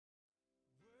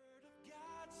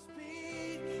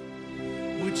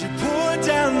You pour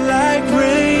down like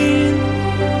rain,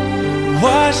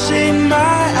 washing my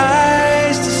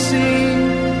eyes to see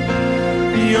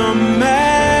your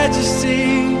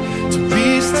majesty, to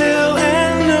be still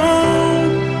and know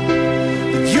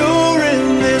that you're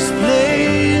in this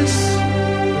place.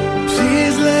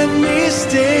 Please let me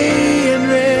stay and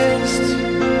rest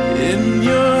in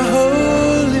your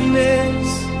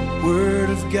holiness.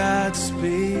 Word of God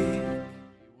speak.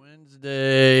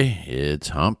 Wednesday, it's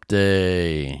hump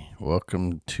day.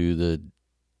 Welcome to the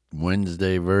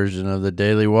Wednesday version of the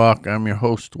Daily Walk. I'm your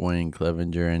host, Wayne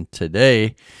Clevenger, and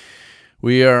today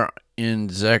we are in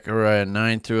Zechariah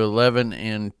 9 through 11,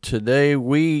 and today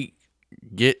we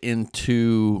get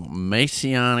into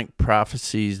messianic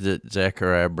prophecies that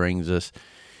Zechariah brings us.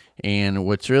 And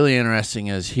what's really interesting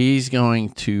is he's going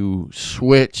to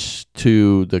switch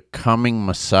to the coming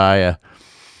Messiah,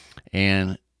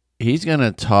 and he's going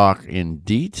to talk in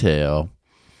detail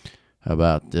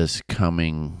about this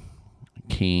coming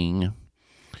king,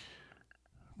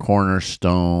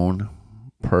 cornerstone,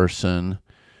 person,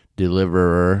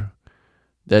 deliverer,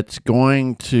 that's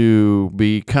going to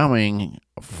be coming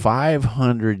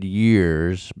 500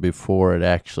 years before it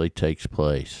actually takes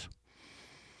place.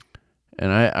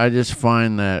 And I just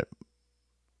find that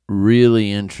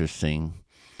really interesting.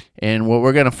 And what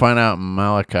we're going to find out in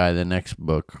Malachi, the next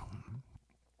book,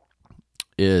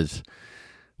 is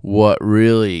what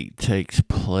really takes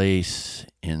place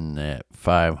in that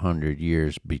 500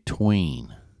 years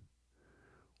between,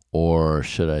 or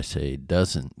should I say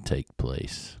doesn't take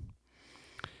place,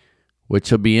 which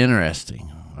will be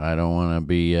interesting. I don't want to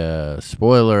be a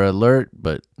spoiler alert,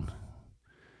 but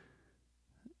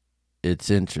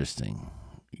it's interesting.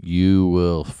 You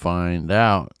will find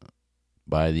out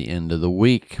by the end of the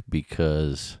week,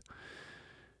 because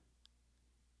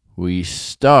we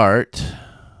start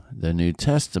the New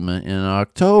Testament in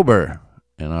October,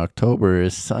 and October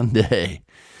is Sunday.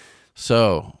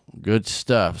 So, good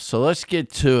stuff. So let's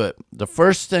get to it. The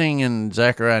first thing in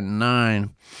Zechariah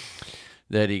 9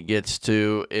 that he gets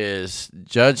to is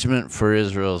judgment for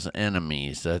Israel's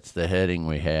enemies. That's the heading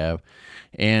we have.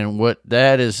 And what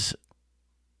that is,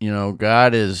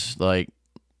 God is like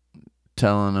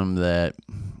telling them that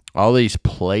all these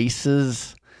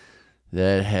places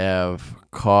that have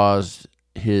caused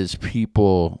his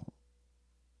people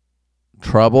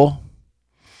trouble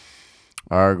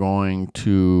are going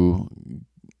to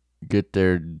get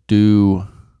their due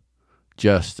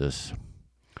justice.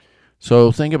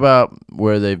 So think about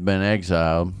where they've been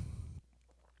exiled,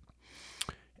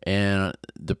 and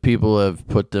the people have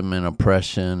put them in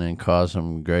oppression and caused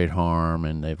them great harm,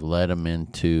 and they've led them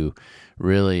into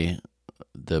really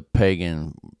the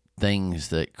pagan things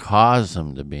that caused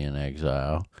them to be in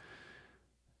exile.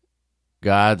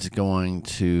 God's going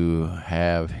to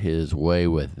have his way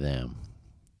with them,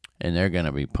 and they're going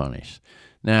to be punished.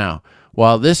 Now,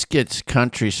 while this gets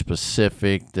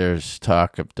country-specific, there's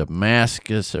talk of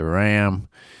Damascus, Aram,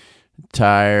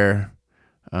 Tyre,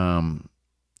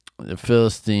 the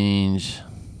Philistines,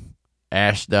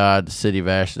 Ashdod, the city of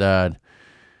Ashdod.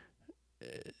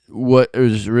 What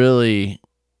is really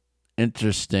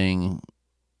interesting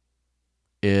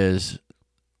is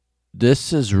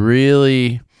this is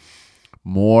really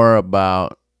more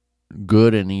about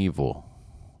good and evil.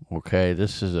 Okay,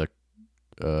 this is a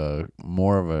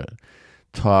more of a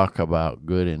talk about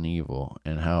good and evil,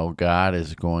 and how God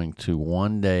is going to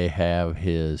one day have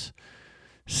his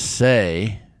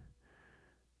say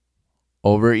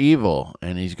over evil,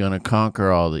 and he's going to conquer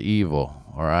all the evil.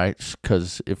 All right,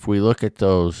 because if we look at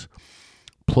those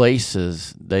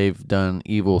places, they've done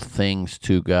evil things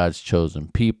to God's chosen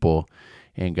people,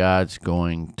 and God's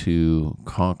going to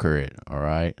conquer it, all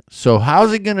right? So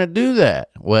how's he going to do that?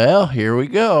 Well, here we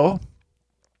go.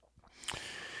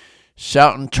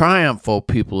 Shout in triumph, O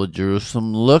people of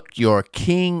Jerusalem. Look, your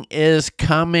king is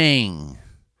coming.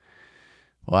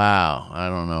 Wow, I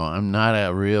don't know. I'm not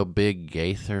a real big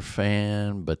Gaither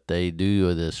fan, but they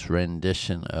do this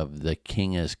rendition of The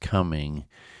King is Coming.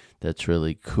 That's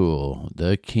really cool.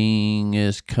 The king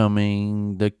is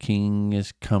coming, the king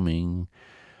is coming.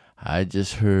 I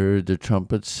just heard the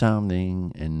trumpet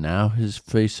sounding, and now his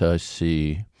face I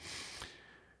see.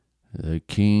 The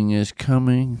king is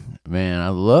coming. Man, I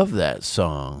love that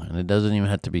song, and it doesn't even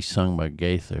have to be sung by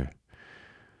Gaither.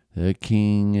 The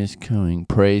king is coming.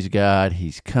 Praise God,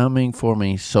 he's coming for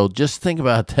me. So just think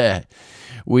about that.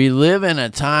 We live in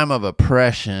a time of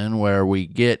oppression where we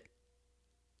get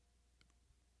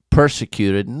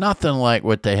persecuted, nothing like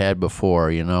what they had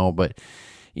before, but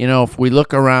if we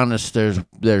look around us,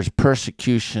 there's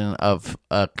persecution of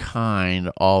a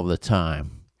kind all the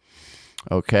time.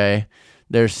 Okay?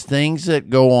 There's things that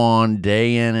go on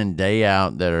day in and day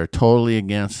out that are totally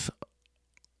against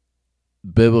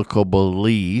biblical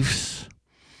beliefs,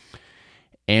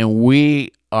 and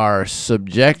we are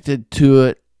subjected to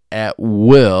it at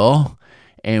will,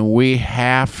 and we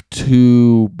have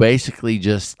to basically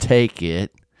just take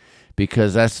it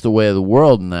because that's the way of the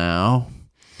world now.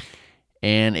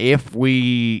 And if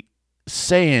we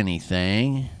say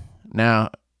anything, now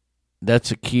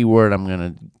that's a key word I'm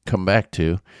going to come back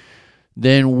to,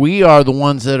 then we are the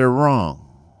ones that are wrong.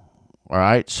 All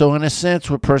right? So in a sense,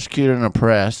 we're persecuted and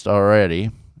oppressed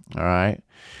already. All right?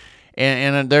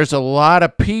 And there's a lot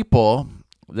of people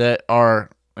that are,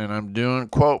 and I'm doing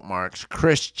quote marks,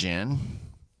 Christian.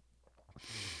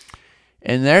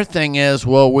 And their thing is,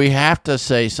 well, we have to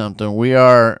say something. We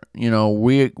are,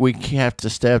 we have to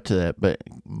step to that. But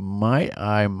might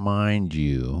I mind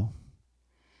you,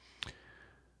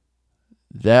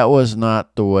 that was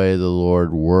not the way the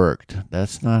Lord worked.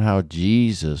 That's not how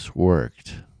Jesus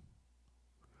worked.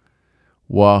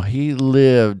 While he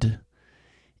lived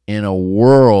in a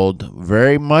world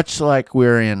very much like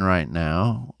we're in right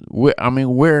now,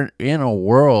 we're in a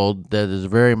world that is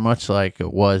very much like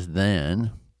it was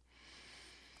then.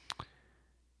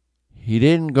 He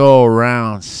didn't go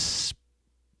around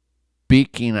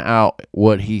speaking out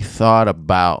what he thought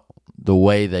about the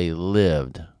way they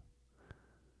lived.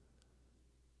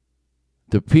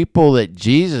 The people that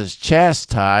Jesus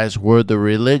chastised were the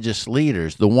religious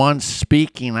leaders, the ones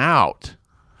speaking out.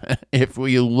 If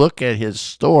we look at his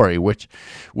story, which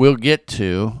we'll get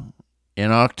to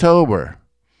in October,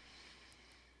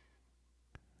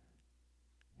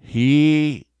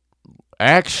 he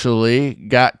actually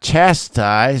got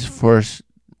chastised for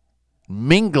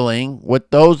mingling with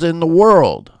those in the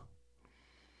world.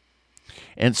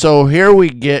 And so here we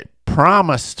get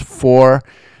promised for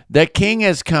the king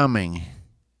is coming.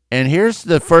 And here's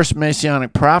the first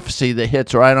messianic prophecy that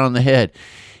hits right on the head.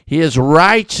 He is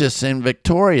righteous and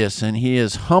victorious, and he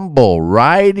is humble,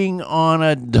 riding on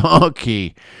a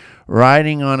donkey's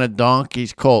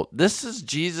colt. This is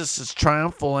Jesus'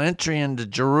 triumphal entry into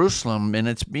Jerusalem, and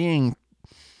it's being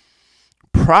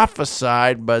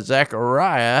prophesied by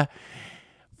Zechariah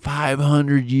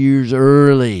 500 years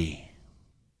early.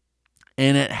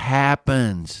 And it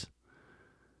happens.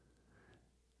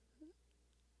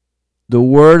 The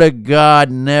word of God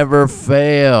never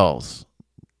fails.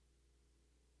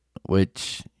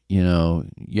 Which, you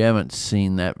haven't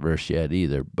seen that verse yet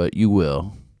either, but you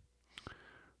will.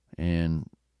 And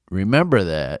remember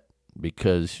that,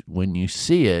 because when you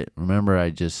see it, remember I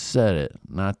just said it.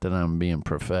 Not that I'm being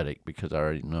prophetic, because I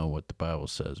already know what the Bible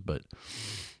says, but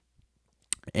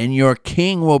and your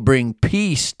king will bring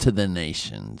peace to the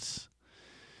nations.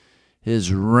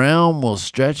 His realm will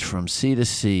stretch from sea to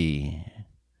sea,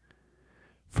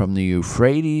 from the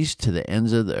Euphrates to the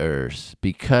ends of the earth,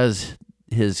 because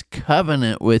his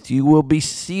covenant with you will be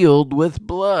sealed with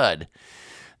blood.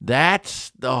 That's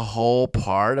the whole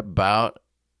part about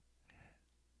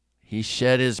he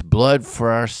shed his blood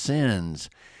for our sins,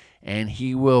 and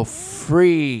he will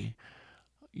free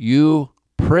you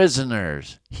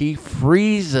prisoners. He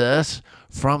frees us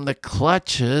from the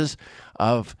clutches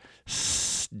of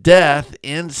death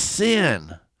in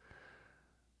sin.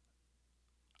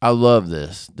 I love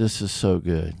this. This is so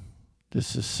good.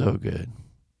 This is so good.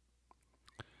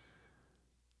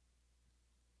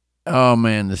 Oh,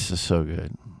 man, this is so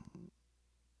good.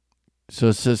 So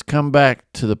it says, come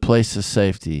back to the place of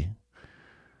safety.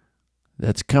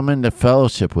 That's come into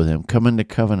fellowship with him. Come into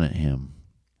covenant him.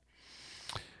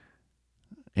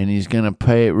 And he's going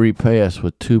to repay us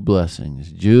with two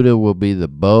blessings. Judah will be the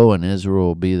bow and Israel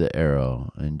will be the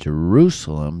arrow. And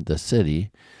Jerusalem, the city,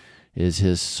 is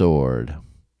his sword.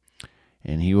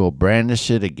 And he will brandish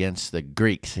it against the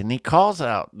Greeks. And he calls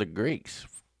out the Greeks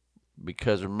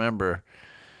because, remember,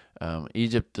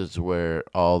 Egypt is where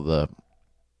all the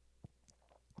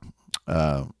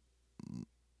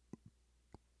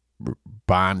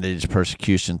bondage,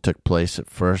 persecution took place at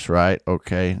first, right?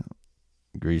 Okay,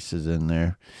 Greece is in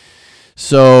there.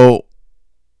 So,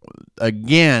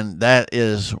 again, that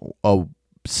is a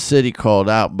city called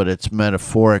out, but it's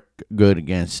metaphoric good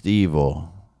against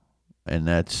evil. And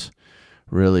that's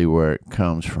really where it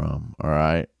comes from, all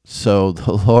right? So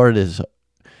the Lord is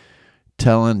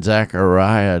telling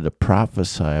Zechariah to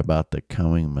prophesy about the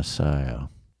coming Messiah.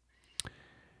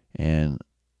 And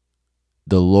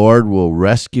the Lord will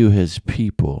rescue his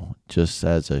people just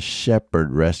as a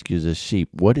shepherd rescues a sheep.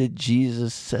 What did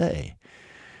Jesus say?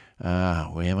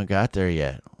 We haven't got there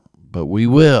yet, but we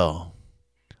will.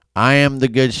 I am the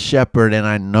good shepherd, and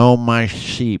I know my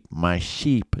sheep. My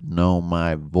sheep know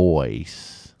my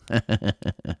voice.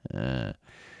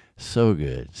 So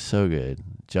good. So good.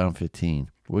 John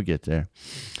 15. We'll get there.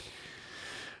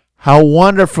 How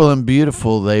wonderful and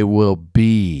beautiful they will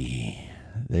be.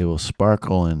 They will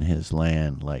sparkle in his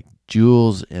land like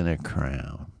jewels in a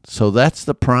crown. So that's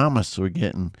the promise we're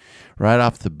getting right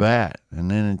off the bat.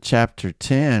 And then in chapter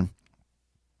 10,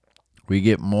 we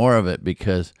get more of it,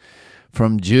 because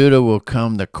from Judah will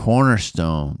come the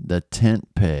cornerstone, the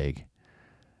tent peg.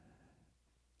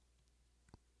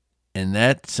 And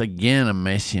that's, again, a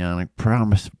messianic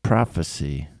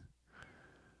prophecy.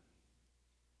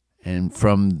 And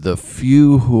from the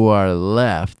few who are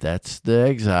left, that's the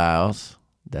exiles,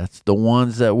 that's the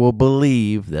ones that will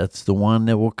believe, that's the one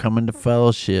that will come into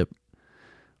fellowship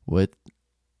with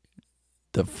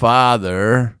the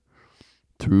Father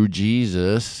through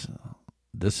Jesus.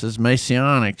 This is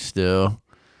messianic still.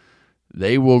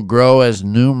 They will grow as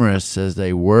numerous as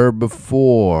they were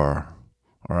before.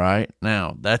 All right?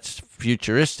 Now, that's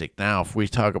futuristic. Now, if we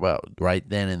talk about right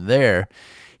then and there,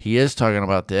 he is talking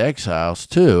about the exiles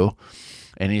too,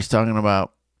 and he's talking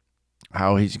about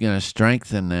how he's going to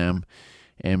strengthen them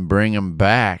and bring them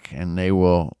back, and they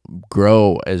will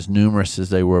grow as numerous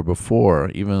as they were before.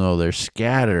 Even though they're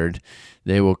scattered,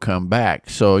 they will come back.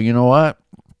 So you know what?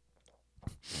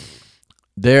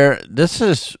 This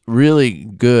is really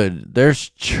good. There's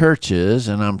churches,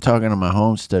 and I'm talking to my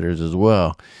homesteaders as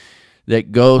well,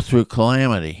 that go through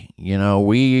calamity. You know,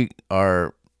 we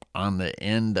are on the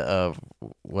end of,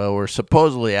 well, we're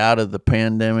supposedly out of the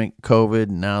pandemic, COVID.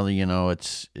 Now, you know,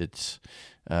 it's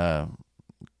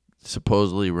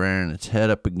supposedly rearing its head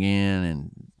up again,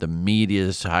 and the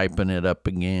media's hyping it up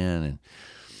again.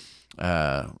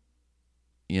 And,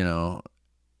 you know,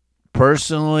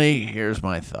 personally, here's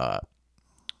my thought.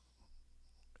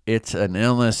 It's an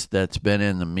illness that's been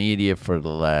in the media for the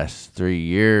last 3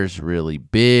 years, really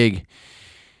big,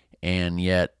 and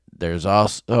yet there's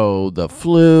also the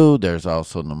flu, there's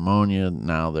also pneumonia,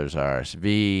 now there's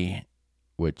RSV,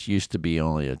 which used to be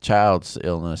only a child's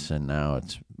illness, and now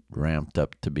it's ramped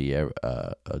up to be a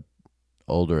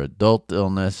older adult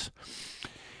illness.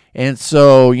 And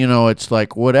so, you know, it's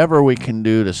like whatever we can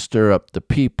do to stir up the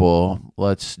people,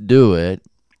 let's do it.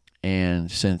 And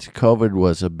since COVID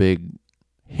was a big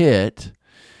hit,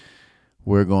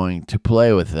 we're going to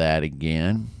play with that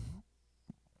again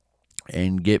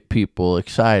and get people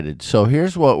excited. So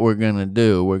here's what we're going to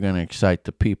do. We're going to excite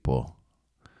the people.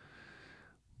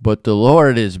 But the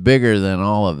Lord is bigger than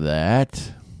all of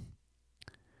that.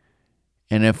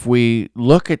 And if we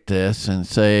look at this and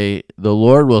say, the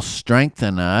Lord will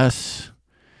strengthen us,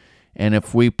 and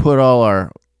if we put all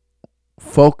our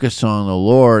focus on the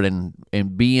Lord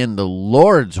and be in the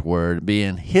Lord's word, be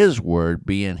in his word,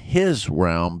 be in his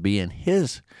realm, be in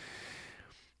his,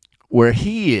 where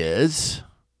he is,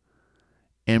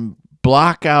 and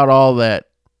block out all that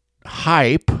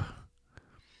hype,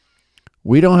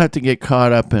 we don't have to get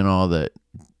caught up in all that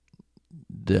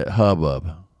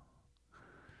hubbub.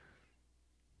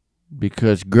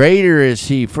 Because greater is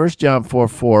he, 1 John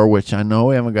 4:4, which I know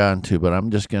we haven't gotten to, but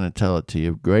I'm just going to tell it to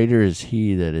you. Greater is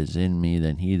he that is in me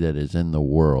than he that is in the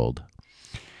world.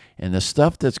 And the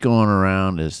stuff that's going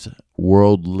around is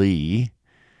worldly.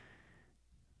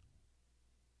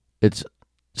 It's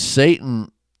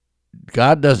Satan.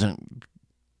 God doesn't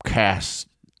cast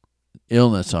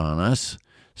illness on us.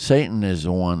 Satan is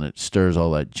the one that stirs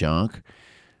all that junk.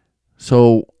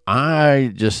 So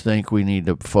I just think we need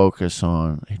to focus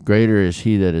on greater is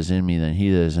he that is in me than he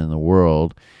that is in the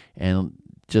world, and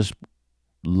just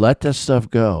let that stuff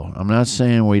go. I'm not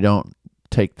saying we don't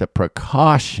take the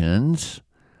precautions,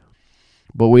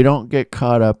 but we don't get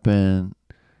caught up in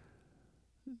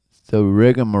the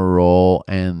rigmarole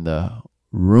and the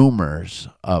rumors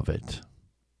of it.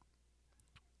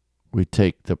 We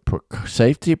take the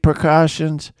safety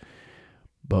precautions,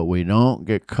 but we don't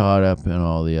get caught up in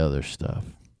all the other stuff.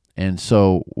 And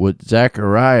so what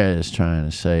Zechariah is trying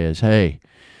to say is, hey,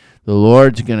 the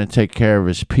Lord's going to take care of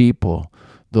his people.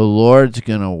 The Lord's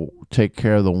going to take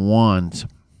care of the ones,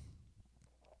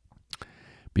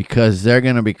 because they're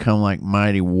going to become like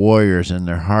mighty warriors, and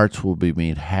their hearts will be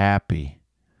made happy.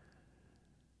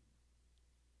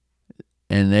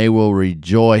 And they will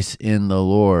rejoice in the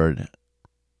Lord.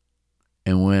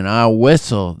 And when I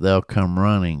whistle, they'll come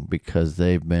running because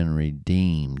they've been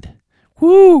redeemed.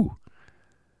 Woo!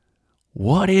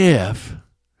 What if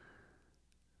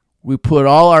we put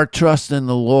all our trust in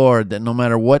the Lord, that no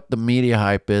matter what the media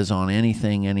hype is on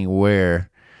anything, anywhere,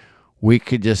 we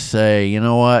could just say, you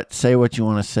know what? Say what you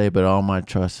want to say, but all my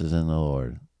trust is in the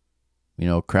Lord. You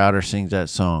know, Crowder sings that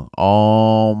song,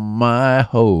 all my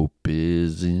hope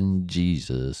is in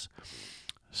Jesus.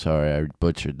 Sorry, I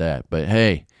butchered that. But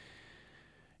hey,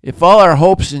 If all our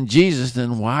hope's in Jesus,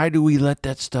 then why do we let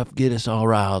that stuff get us all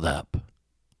riled up?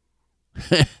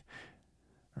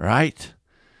 Right?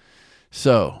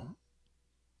 So,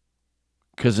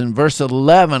 because in verse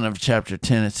 11 of chapter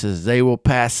 10, it says, they will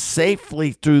pass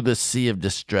safely through the sea of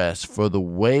distress, for the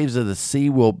waves of the sea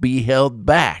will be held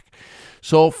back.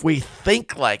 So if we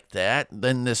think like that,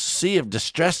 then this sea of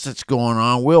distress that's going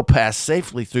on, we'll pass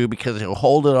safely through because he'll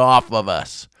hold it off of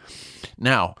us.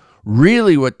 Now,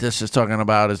 really what this is talking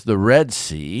about is the Red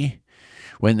Sea,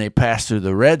 when they passed through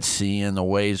the Red Sea and the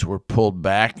waves were pulled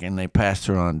back and they passed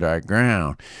through on dry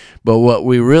ground. But what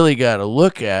we really got to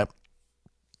look at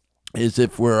is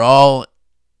if we're all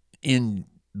in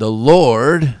the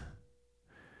Lord,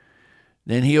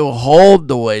 then he'll hold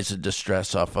the waves of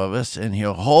distress off of us, and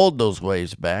he'll hold those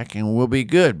waves back, and we'll be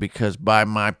good, because by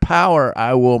my power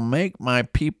I will make my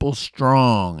people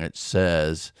strong, it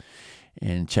says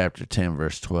in chapter 10,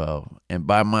 verse 12. And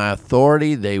by my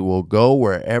authority they will go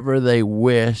wherever they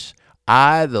wish.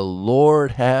 I, the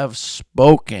Lord, have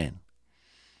spoken.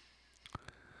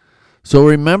 So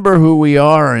remember who we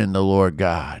are in the Lord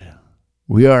God.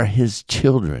 We are his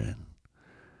children.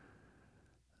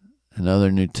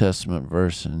 Another New Testament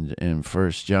verse in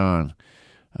 1 John,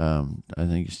 I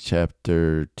think it's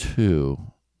chapter 2,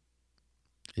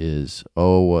 is,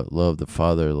 oh, what love the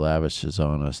Father lavishes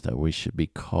on us that we should be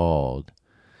called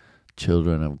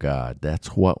children of God. That's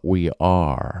what we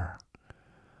are.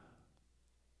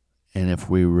 And if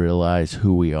we realize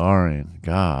who we are in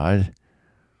God,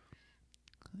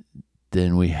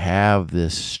 then we have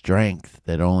this strength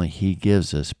that only he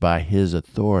gives us by his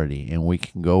authority, and we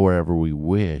can go wherever we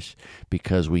wish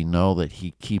because we know that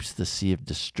he keeps the sea of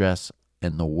distress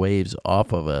and the waves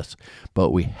off of us.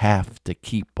 But we have to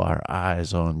keep our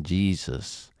eyes on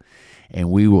Jesus. And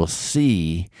we will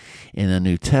see in the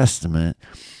New Testament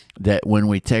that when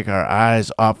we take our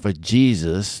eyes off of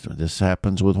Jesus, this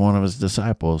happens with one of his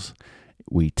disciples,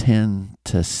 we tend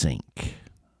to sink.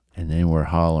 And then we're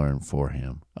hollering for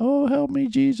him. Oh, help me,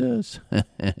 Jesus.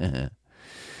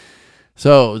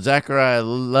 So Zechariah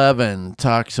 11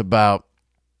 talks about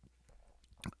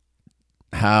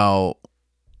how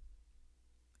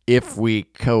if we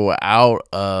go out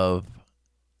of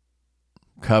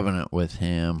covenant with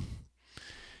him,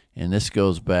 and this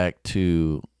goes back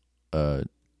to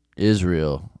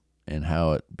Israel and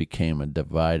how it became a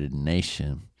divided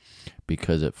nation,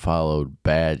 because it followed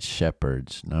bad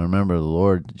shepherds. Now remember, the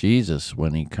Lord Jesus,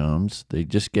 when he comes, they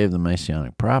just gave the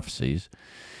Messianic prophecies.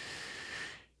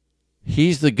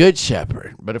 He's the good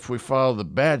shepherd, but if we follow the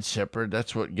bad shepherd,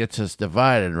 that's what gets us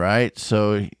divided, right?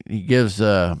 So he gives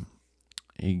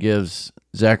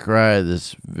Zechariah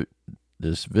this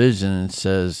vision and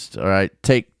says, all right,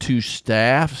 take 2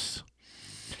 staffs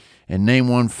and name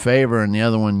one favor and the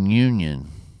other one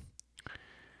union.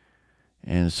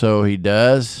 And so he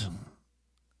does.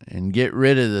 And get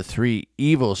rid of the 3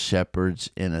 evil shepherds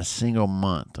in a single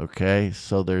month, okay?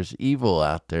 So there's evil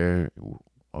out there.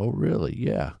 Oh, really?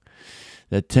 Yeah.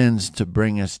 That tends to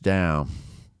bring us down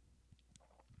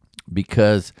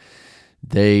because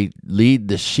they lead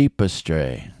the sheep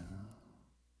astray.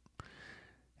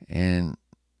 And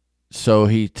so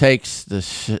he takes the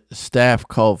staff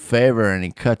called favor and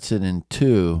he cuts it in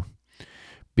 2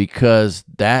 because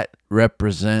that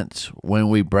represents when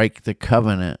we break the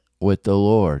covenant with the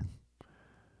Lord.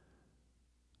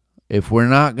 If we're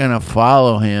not going to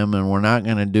follow him and we're not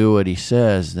going to do what he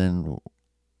says, then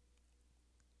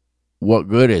what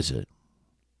good is it?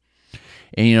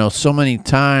 And so many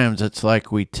times it's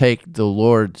like we take the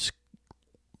Lord's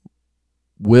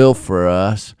will for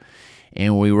us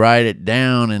and we write it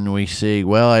down and we see,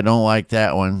 well, I don't like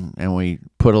that one, and we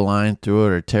put a line through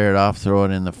it or tear it off, throw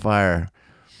it in the fire.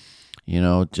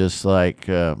 Just like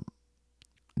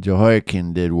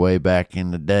Jehoiakim did way back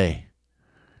in the day.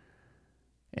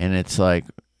 And it's like,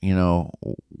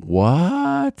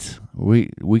 what?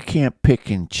 We can't pick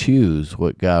and choose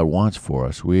what God wants for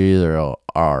us. We either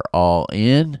are all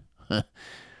in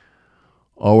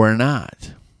or we're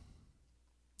not.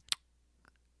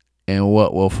 And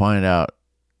what we'll find out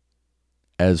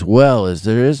as well is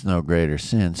there is no greater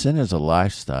sin. Sin is a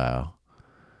lifestyle.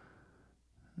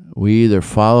 We either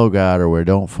follow God or we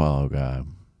don't follow God.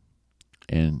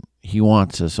 And he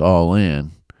wants us all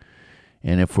in.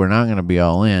 And if we're not going to be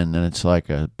all in, then it's like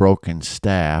a broken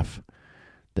staff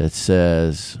that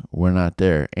says we're not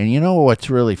there. And you know what's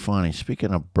really funny?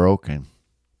 Speaking of broken,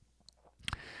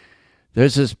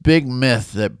 there's this big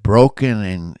myth that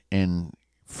broken and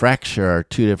fracture are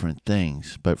 2 different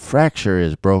things. But fracture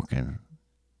is broken.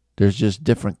 There's just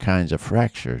different kinds of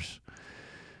fractures.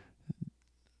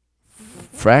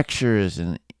 Fracture is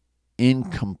an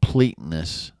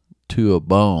incompleteness to a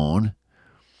bone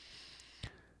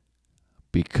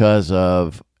because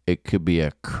of it could be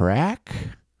a crack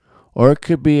or it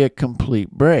could be a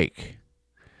complete break.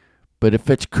 But if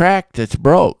it's cracked, it's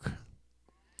broke.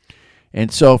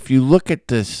 And so if you look at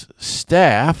this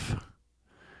staff,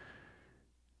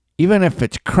 even if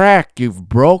it's cracked, you've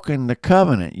broken the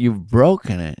covenant. You've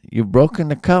broken it. You've broken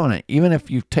the covenant. Even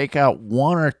if you take out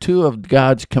one or two of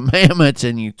God's commandments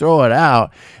and you throw it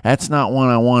out, that's not what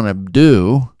I want to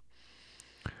do.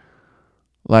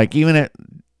 Like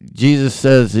Jesus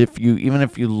says, even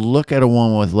if you look at a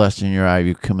woman with lust in your eye,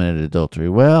 you committed adultery.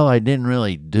 Well, I didn't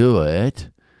really do it.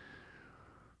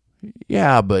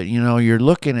 Yeah, but you're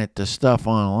looking at the stuff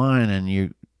online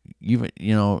and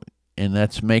and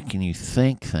that's making you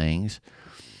think things.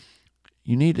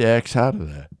 You need to X out of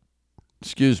that.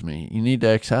 Excuse me. You need to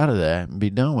X out of that and be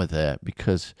done with that,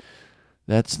 because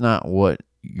that's not what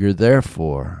you're there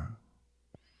for.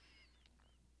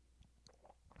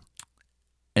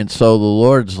 And so the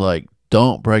Lord's like,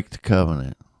 don't break the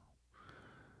covenant.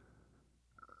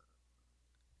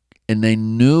 And they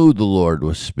knew the Lord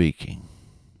was speaking.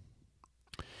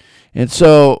 And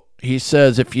so he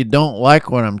says, if you don't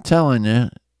like what I'm telling you,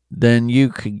 then you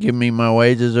could give me my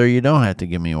wages, or you don't have to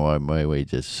give me my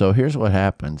wages. So here's what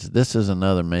happens. This is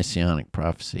another messianic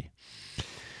prophecy.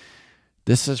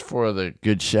 This is for the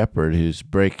good shepherd who's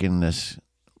breaking this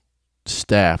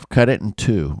staff. Cut it in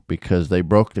two because they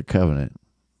broke the covenant.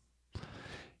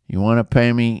 You want to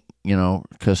pay me,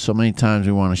 because so many times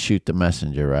we want to shoot the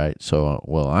messenger, right? So,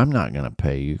 well, I'm not going to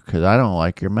pay you because I don't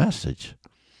like your message.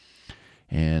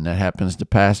 And that happens to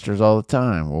pastors all the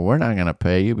time. Well, we're not going to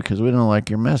pay you because we don't like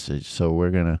your message. So we're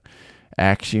going to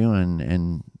axe you,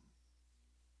 and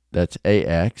that's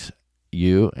AX,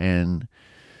 you, and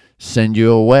send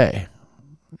you away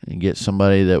and get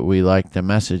somebody that we like the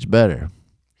message better.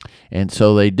 And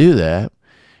so they do that.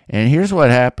 And here's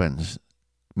what happens.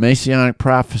 Messianic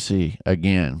prophecy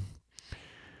again.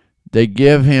 They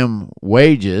give him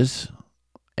wages,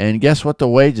 and guess what the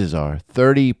wages are?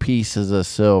 30 pieces of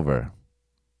silver.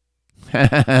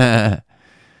 That's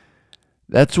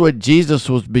what Jesus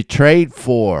was betrayed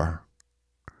for,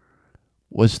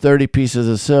 was 30 pieces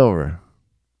of silver.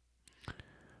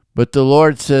 But the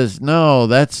Lord says, no,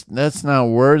 that's not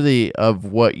worthy of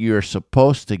what you're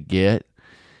supposed to get.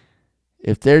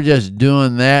 If they're just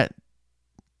doing that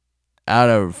out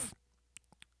of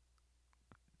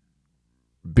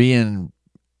being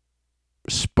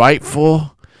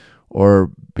spiteful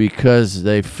or because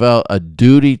they felt a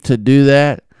duty to do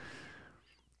that,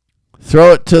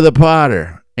 throw it to the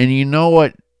potter. And you know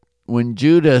what? When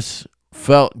Judas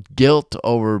felt guilt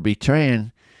over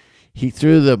betraying, he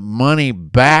threw the money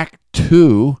back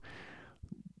to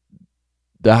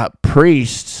the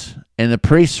priests. And the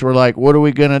priests were like, what are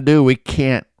we going to do? We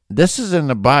can't. This is in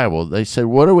the Bible. They said,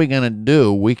 what are we going to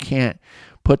do? We can't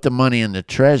put the money in the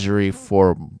treasury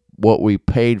for what we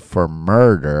paid for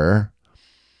murder.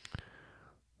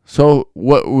 So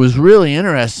what was really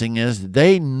interesting is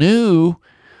they knew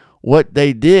what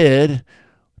they did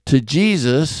to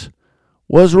Jesus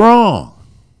was wrong.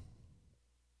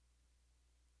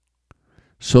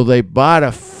 So they bought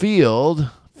a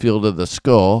field of the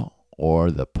skull,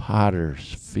 or the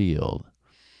potter's field,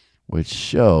 which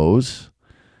shows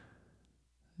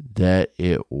that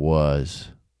it was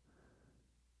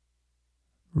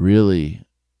really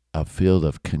a field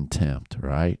of contempt,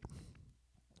 right?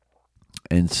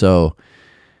 And so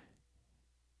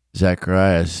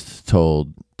Zechariah is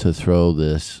told to throw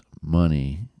this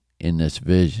money in this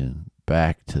vision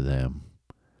back to them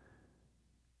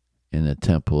in the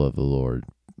temple of the Lord,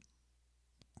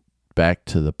 back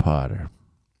to the potter.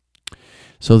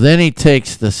 So then he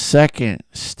takes the second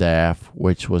staff,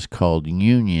 which was called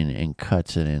union, and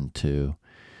cuts it in two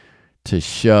to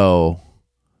show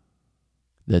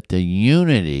that the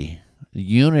unity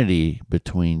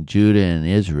between Judah and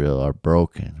Israel are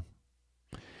broken.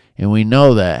 And we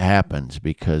know that happens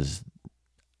because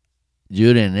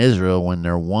Judah and Israel, when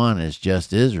they're one, is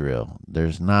just Israel.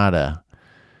 There's not a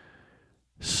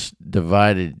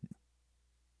divided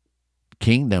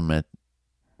kingdom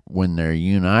when they're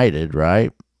united,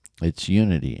 right? It's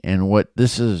unity. And what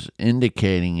this is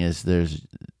indicating is there's,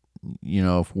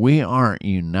 if we aren't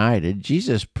united,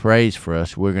 Jesus prays for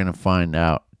us. We're going to find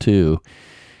out too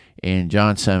in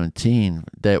John 17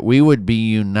 that we would be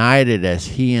united as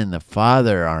he and the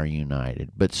Father are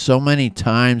united. But so many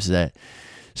times that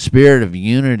spirit of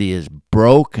unity is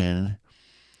broken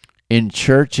in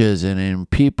churches and in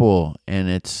people, and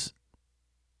it's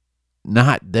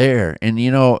not there. And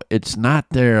it's not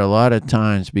there a lot of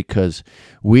times because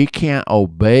we can't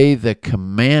obey the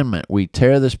commandment. We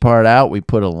tear this part out, we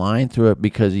put a line through it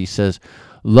because he says,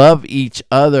 love each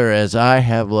other as I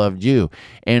have loved you.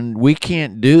 And we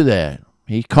can't do that.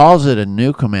 He calls it a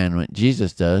new commandment,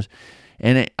 Jesus does.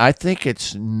 And I think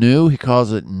it's new. He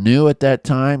calls it new at that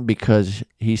time because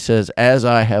he says, as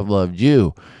I have loved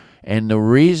you. And the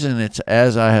reason it's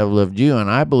as I have loved you, and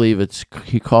I believe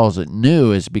he calls it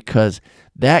new, is because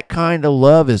that kind of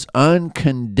love is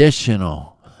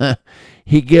unconditional.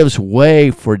 He gives way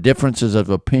for differences of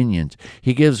opinions.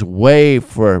 He gives way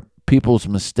for people's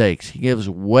mistakes. He gives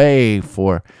way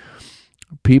for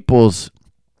people's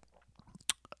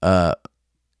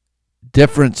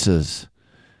differences.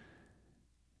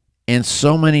 And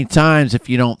so many times, if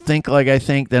you don't think like I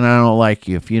think, then I don't like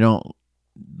you. If you don't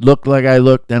look like I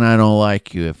look, then I don't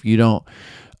like you. If you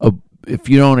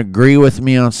don't agree with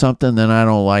me on something, then I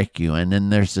don't like you. And then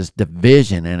there's this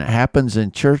division, and it happens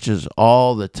in churches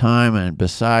all the time and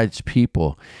besides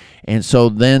people. And so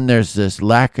then there's this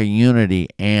lack of unity,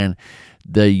 and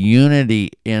the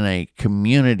unity in a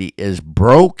community is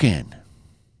broken.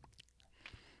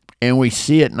 And we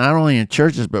see it not only in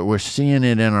churches, but we're seeing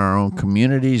it in our own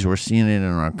communities. We're seeing it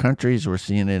in our countries. We're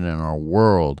seeing it in our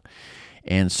world.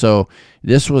 And so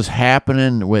this was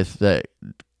happening with the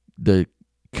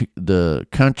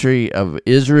country of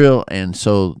Israel. And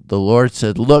so the Lord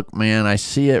said, look, man, I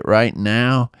see it right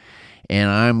now.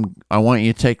 And I want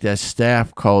you to take that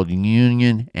staff called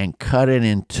union and cut it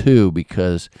in two,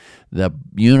 because the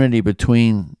unity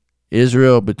between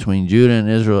Judah and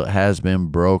Israel has been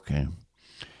broken.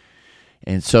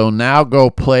 And so now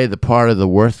go play the part of the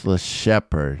worthless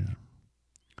shepherd.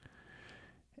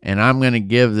 And I'm going to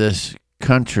give this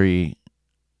country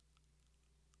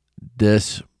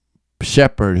this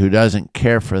shepherd who doesn't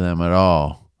care for them at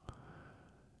all,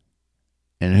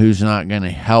 and who's not going to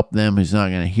help them, who's not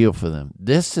going to heal for them.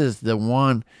 This is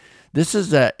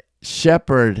that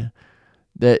shepherd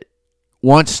that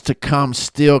wants to come,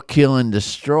 steal, kill, and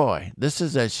destroy. This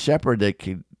is that shepherd that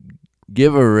could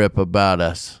give a rip about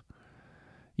us.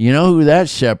 You know who that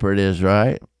shepherd is,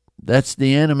 right? That's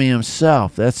the enemy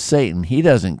himself. That's Satan. He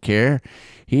doesn't care.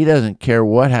 He doesn't care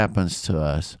what happens to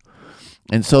us.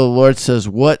 And so the Lord says,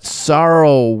 what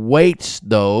sorrow awaits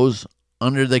those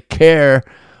under the care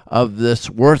of this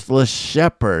worthless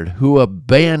shepherd who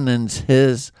abandons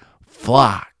his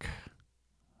flock.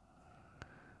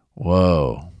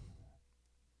 Whoa.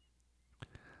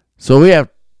 So we have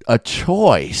a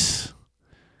choice.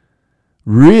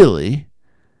 Really,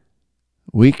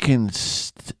 we can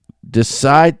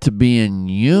decide to be in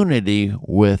unity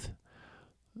with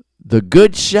the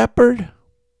good shepherd,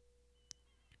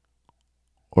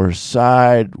 or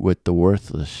side with the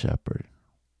worthless shepherd.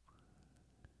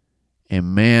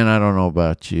 And man, I don't know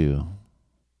about you.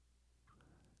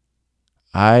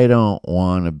 I don't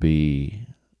want to be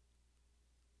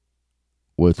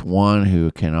with one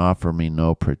who can offer me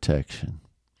no protection.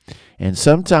 And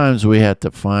sometimes we have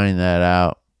to find that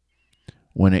out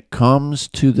when it comes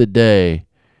to the day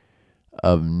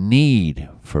of need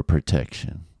for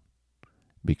protection.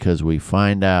 Because we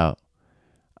find out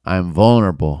I'm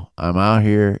vulnerable. I'm out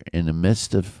here in the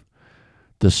midst of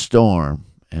the storm,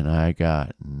 and I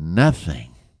got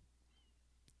nothing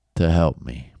to help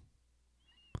me.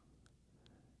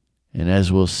 And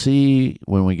as we'll see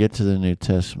when we get to the New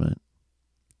Testament,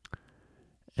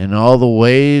 and all the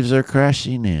waves are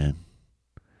crashing in,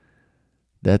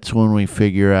 that's when we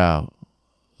figure out,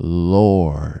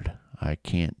 Lord, I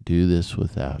can't do this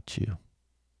without you.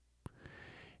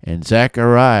 And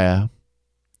Zechariah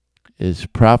is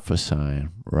prophesying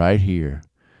right here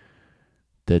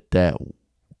that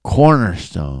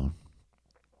cornerstone,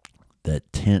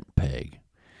 that tent peg,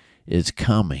 is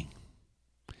coming.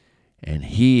 And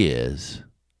he is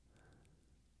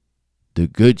the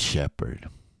good shepherd.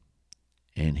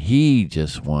 And he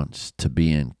just wants to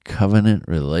be in covenant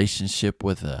relationship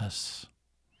with us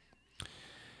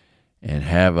and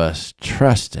have us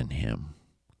trust in him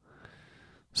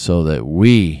so that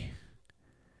we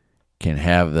can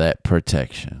have that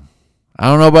protection. I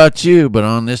don't know about you, but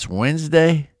on this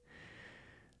Wednesday,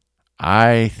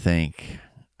 I think,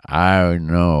 I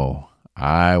know,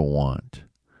 I want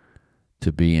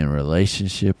to be in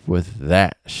relationship with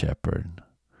that shepherd,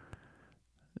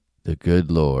 the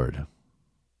good Lord.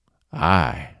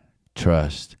 I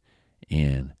trust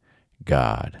in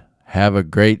God. Have a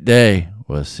great day.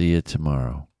 We'll see you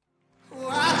tomorrow.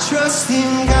 I trust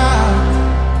in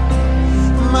God,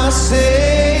 my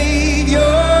Savior.